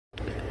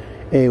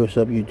Hey, what's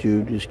up,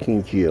 YouTube? This is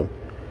King Gio,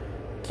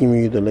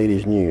 giving you the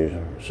latest news.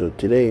 So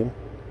today,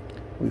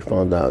 we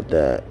found out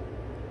that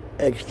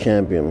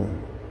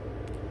ex-champion,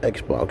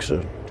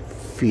 ex-boxer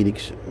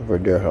Felix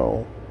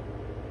Verdejo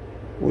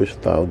was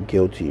found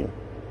guilty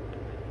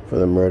for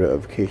the murder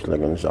of Keishla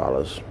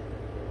Gonzalez.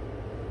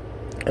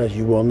 As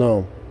you well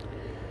know,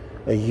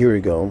 a year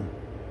ago,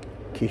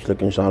 Keishla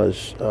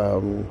Gonzalez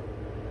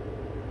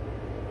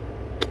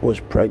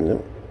was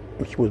pregnant.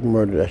 She was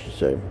murdered, I should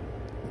say,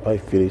 by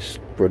Felix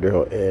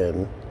Verdejo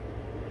and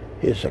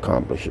his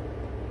accomplice.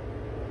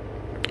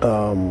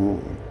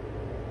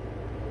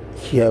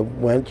 He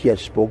had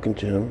spoken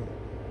to him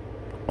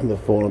on the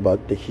phone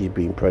about that she's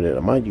being pregnant.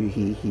 And mind you,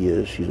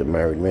 he's a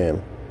married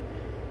man.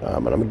 And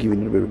I'm gonna give you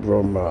a little bit of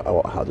room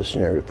about how the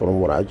scenario from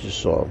what I just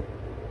saw.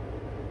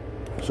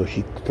 So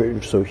she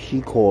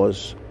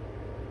calls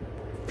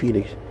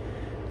Felix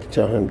to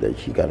tell him that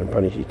she got a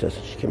pregnancy test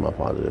and she came out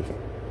positive.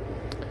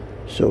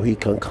 So he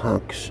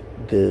concocts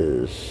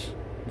this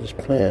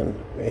plan,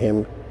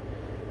 him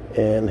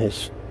and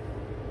his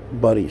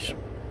buddies.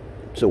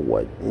 So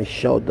what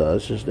Michelle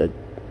does is that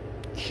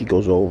she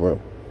goes over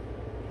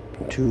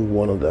to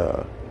one of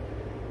the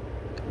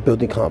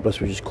building complex,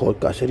 which is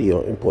called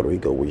Caserío in Puerto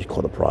Rico, which is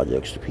called the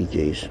projects, the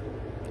PJs.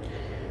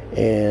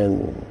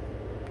 And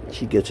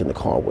she gets in the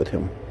car with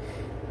him.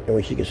 And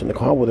when she gets in the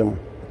car with him,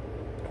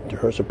 to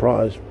her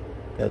surprise,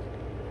 that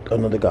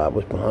another guy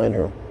was behind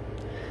her.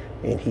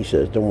 And he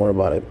says, "Don't worry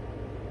about it.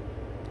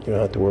 You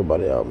don't have to worry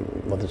about it.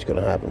 Nothing's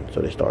going to happen."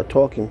 So they start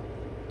talking,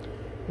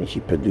 and she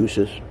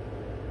produces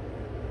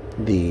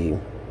the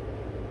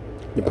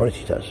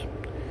pregnancy test.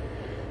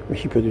 When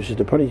she produces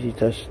the pregnancy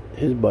test,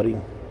 his buddy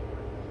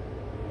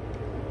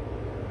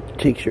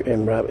takes her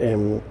and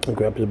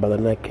grabs her by the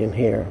neck and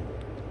hair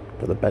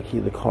for the back seat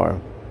of the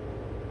car.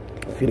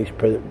 Felix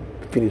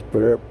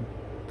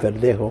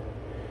Verdejo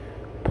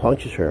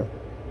punches her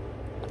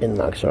and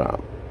knocks her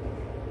out.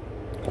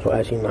 So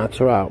as he knocks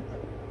her out,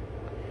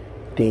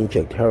 they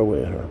inject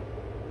heroin in her.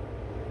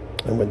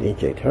 And when they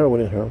inject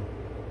heroin in her,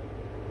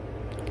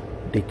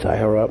 they tie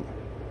her up,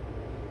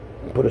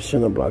 put a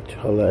cinder block to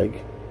her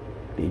leg,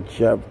 they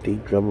drive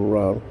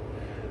around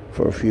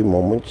for a few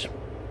moments,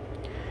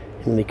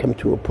 and they come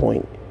to a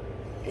point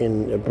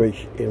in a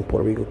bridge in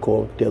Puerto Rico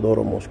called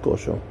Teodoro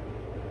Moscoso.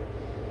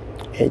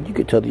 And you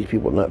could tell these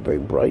people are not very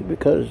bright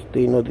because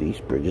they know that these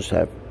bridges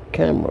have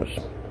cameras.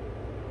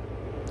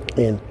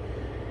 And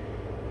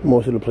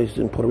most of the places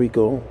in Puerto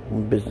Rico,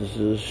 from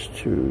businesses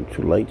to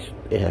lights,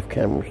 they have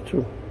cameras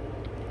too.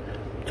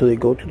 So they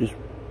go to this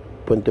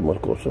Puente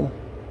Moscoso,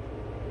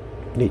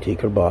 they take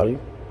her body,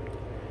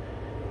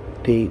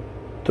 they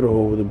throw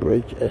over the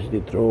bridge. As they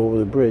throw over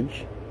the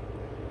bridge,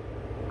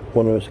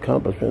 one of his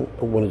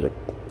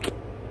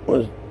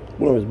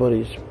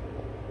buddies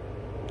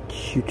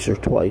shoots her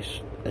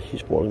twice as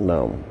she's falling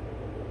down.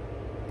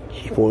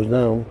 She falls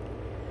down,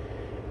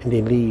 and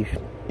they leave,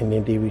 and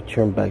then they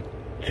return back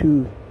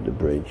to the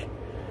bridge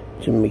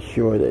to make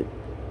sure that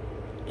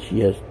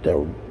she has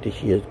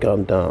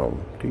gone down.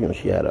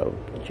 She had a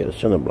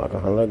cinder block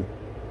on her leg.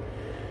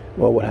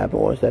 Well, what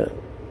happened was that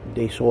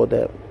they saw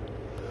that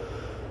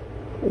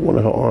one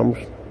of her arms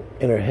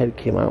and her head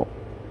came out.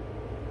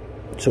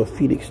 So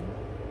Felix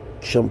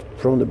jumped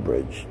from the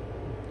bridge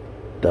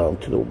down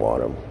to the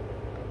water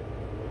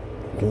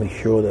to make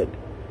sure that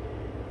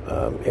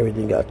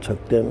everything got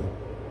tucked in,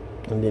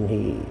 and then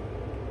the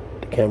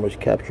cameras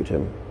captured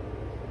him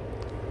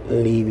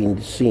leaving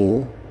the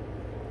scene,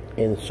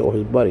 and saw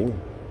his buddy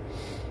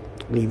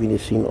leaving the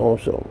scene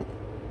also,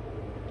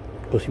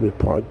 because he was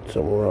parked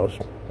somewhere else.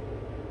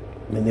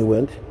 Then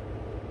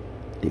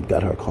they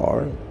got her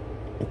car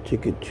and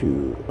took it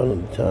to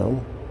another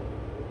town,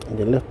 and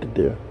they left it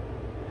there.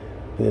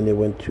 And then they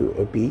went to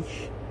a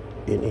beach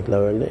in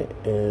Isla Verde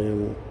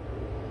and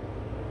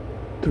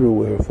threw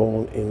away her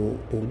phone in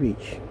the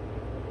beach,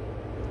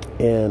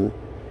 and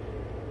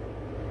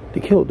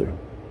they killed her.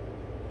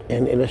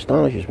 And it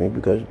astonishes me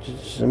because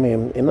I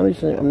mean, and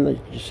I'm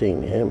not just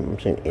saying him, I'm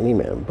saying any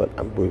man, but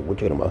we're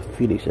talking about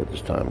Felix at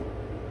this time,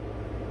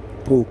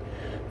 who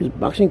his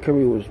boxing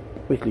career was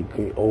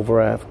basically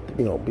over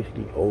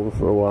basically over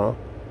for a while.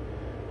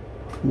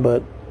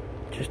 But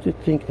just to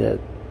think that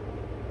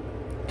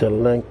the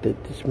length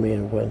that this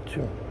man went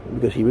to,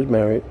 because he was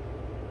married,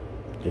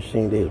 just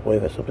saying that his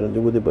wife had something to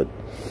do with it, but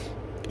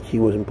he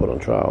wasn't put on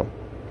trial.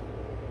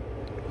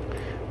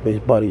 But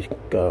his buddies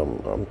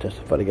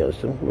testified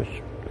against him,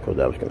 which, because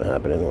that was going to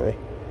happen anyway.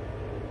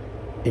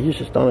 It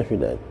just astonished me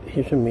that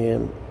here's a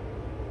man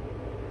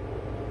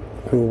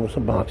who was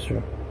a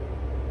boxer,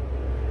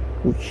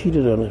 who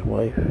cheated on his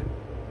wife,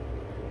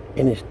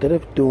 and instead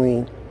of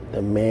doing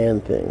the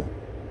man thing,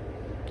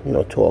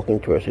 talking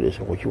to her, say, "This is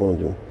what you want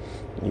to do.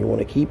 You want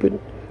to keep it,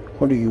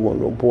 or do you want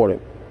to abort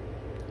it?"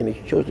 And if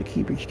she chose to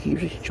keep it, she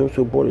keeps it. She chose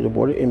to abort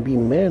it, and be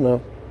man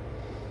enough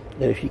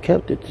that if she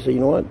kept it, to say, "You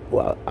know what?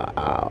 Well,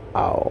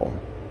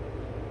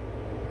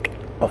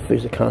 I'll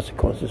face the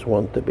consequences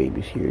once the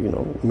baby's here,"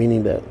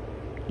 meaning that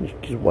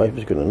his wife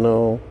is going to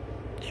know,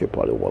 she'll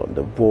probably want a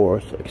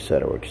divorce,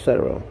 etc.,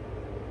 etc.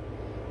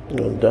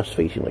 thus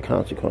facing the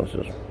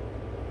consequences.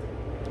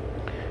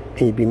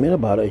 And you be mad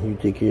about it and you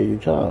take care of your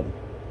child.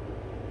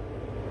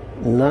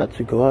 Not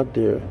to go out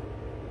there,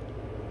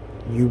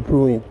 you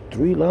ruined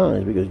 3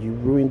 lives because you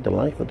ruined the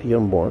life of the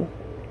unborn.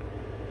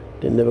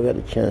 They never got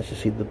a chance to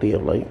see the day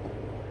of light.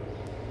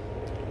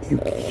 You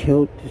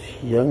killed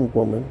this young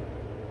woman.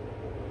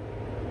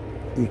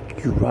 You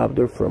robbed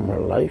her from her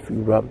life.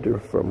 You robbed her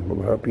from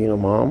her being a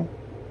mom.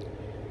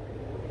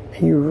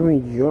 And you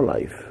ruined your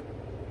life.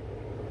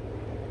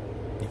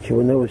 You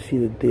will never see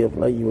the day of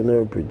light. You will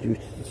never produce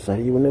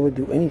society. You will never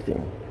do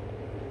anything.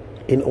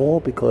 And all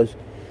because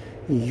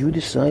you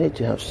decided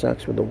to have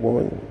sex with a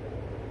woman.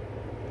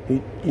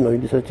 You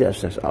decided to have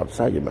sex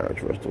outside your marriage,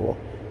 first of all.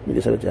 You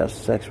decided to have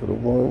sex with a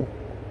woman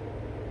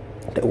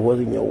that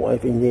wasn't your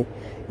wife, and then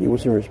you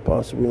wasn't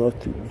responsible enough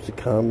to use a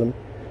condom,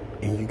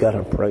 and you got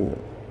her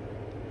pregnant.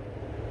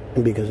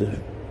 And because of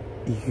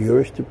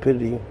your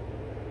stupidity,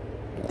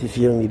 this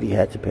young lady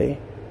had to pay.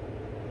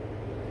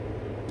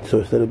 So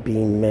instead of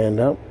being manned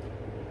up,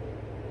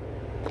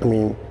 I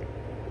mean,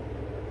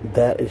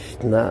 that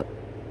is not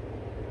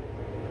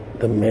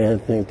the man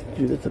thing to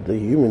do. That's the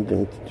human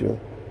thing to do.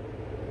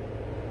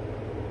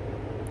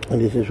 And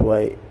this is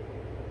why,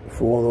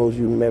 for all those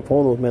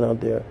men out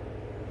there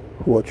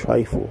who are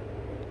trifle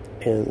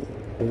and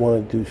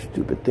want to do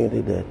stupid things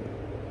like that,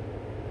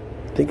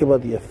 think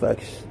about the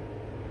effects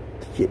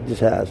this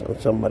has on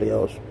somebody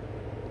else.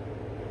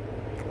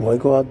 Why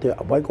go out there?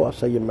 Why go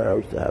outside your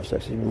marriage to have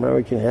sex? If you're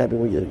married, if you're happy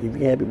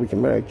with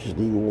your marriage, just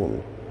leave a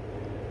woman.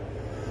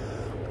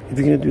 If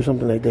you're gonna do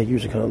something like that,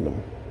 use a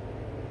condom.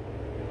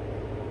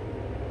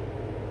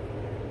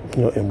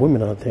 And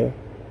women out there,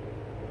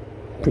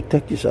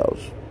 protect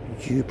yourselves.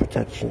 Use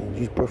protection.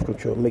 Use birth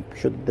control. Make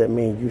sure that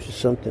man uses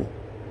something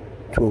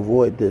to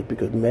avoid this,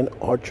 because men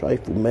are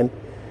trifle. Men,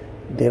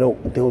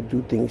 they'll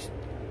do things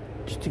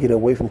just to get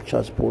away from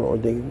child support, or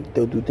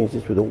they'll do things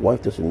just where the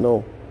wife doesn't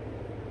know.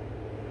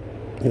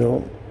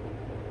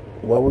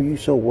 Why were you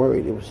so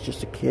worried? It was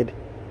just a kid.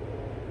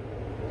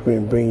 We're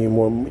going to bring you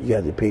more. You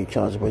had to pay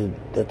child support.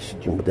 That's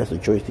a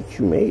choice that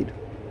you made.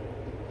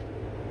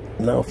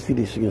 Now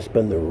Felix is going to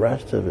spend the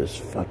rest of his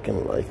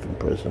fucking life in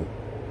prison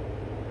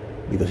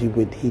because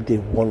he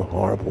did one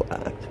horrible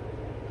act.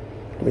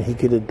 I mean, he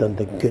could have done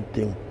the good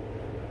thing,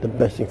 the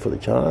best thing for the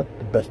child,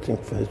 the best thing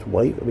for his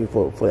wife. I mean,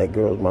 for that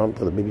girl's mom,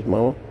 for the baby's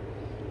mama,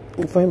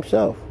 and for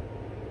himself.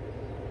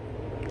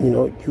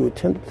 You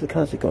attended to the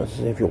consequences.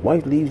 If your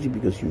wife leaves you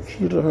because you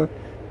cheated on her,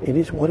 it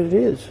is what it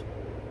is.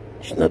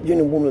 She's not the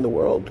only woman in the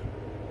world.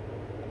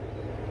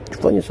 You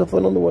find yourself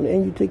another one,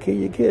 and you take care of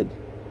your kid.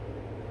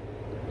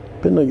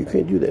 But no, you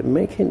can't do that.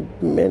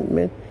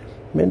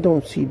 Men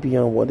don't see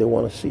beyond what they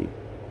want to see,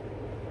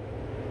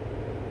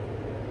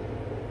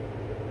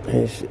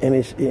 and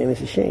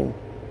it's a shame.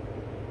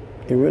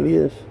 It really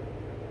is.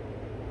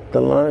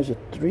 The lives of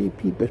 3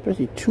 people,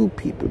 especially 2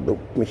 people,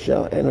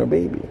 Michelle and her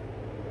baby.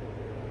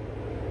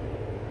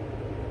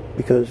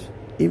 Because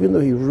even though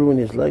he ruined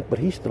his life, but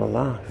he's still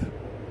alive.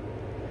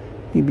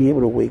 He'd be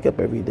able to wake up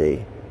every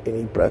day and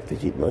eat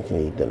breakfast, eat lunch,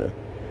 and eat dinner.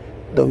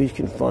 Though he's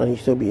confined,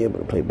 he'd still be able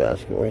to play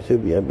basketball. He'd still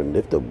be able to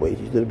lift up weights.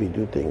 He'd still be able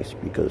to do things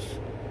because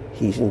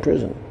he's in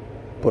prison.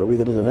 Puerto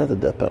Rico doesn't have the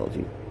death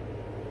penalty.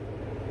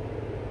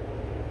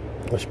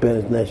 He'll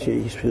spend his next year.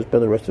 He'll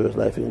spend the rest of his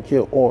life in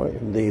jail, or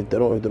if they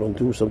don't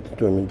do something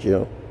to him in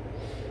jail.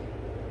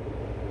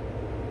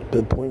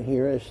 The point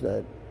here is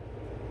that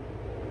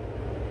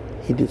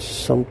he did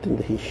something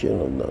that he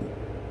shouldn't have done,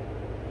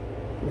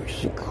 which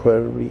is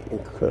incredibly,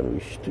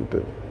 incredibly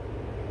stupid.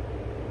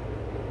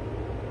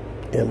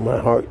 And my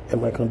heart and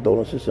my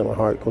condolences and my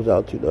heart goes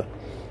out to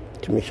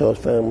Michelle's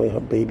family, her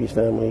baby's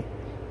family,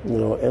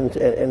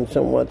 and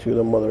somewhat to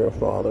the mother or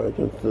father,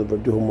 to the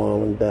Verdejo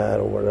mom and dad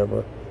or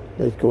whatever,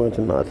 that's going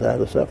to not have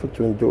to suffer,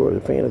 to endure the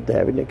pain of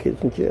having their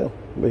kids in jail.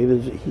 But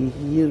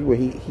he is where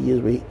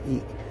he's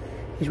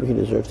where he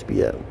deserves to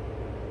be at.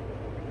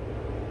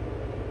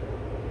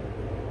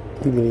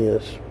 He really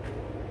is.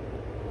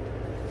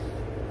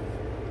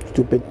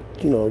 Stupid,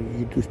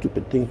 you do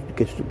stupid things, you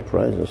get stupid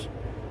prizes.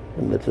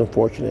 And that's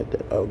unfortunate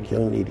that a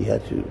young lady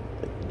had to,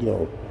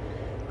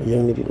 a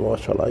young lady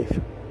lost her life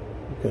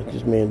because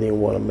this man didn't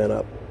want to man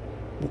up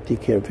and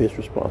take care of his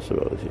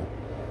responsibility.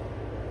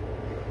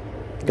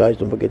 Guys,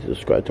 don't forget to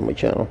subscribe to my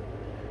channel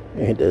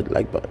and hit that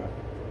like button.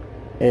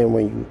 And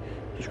when you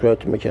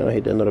subscribe to my channel,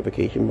 hit that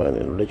notification button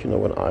and it'll let you know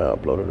when I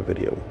upload a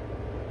video.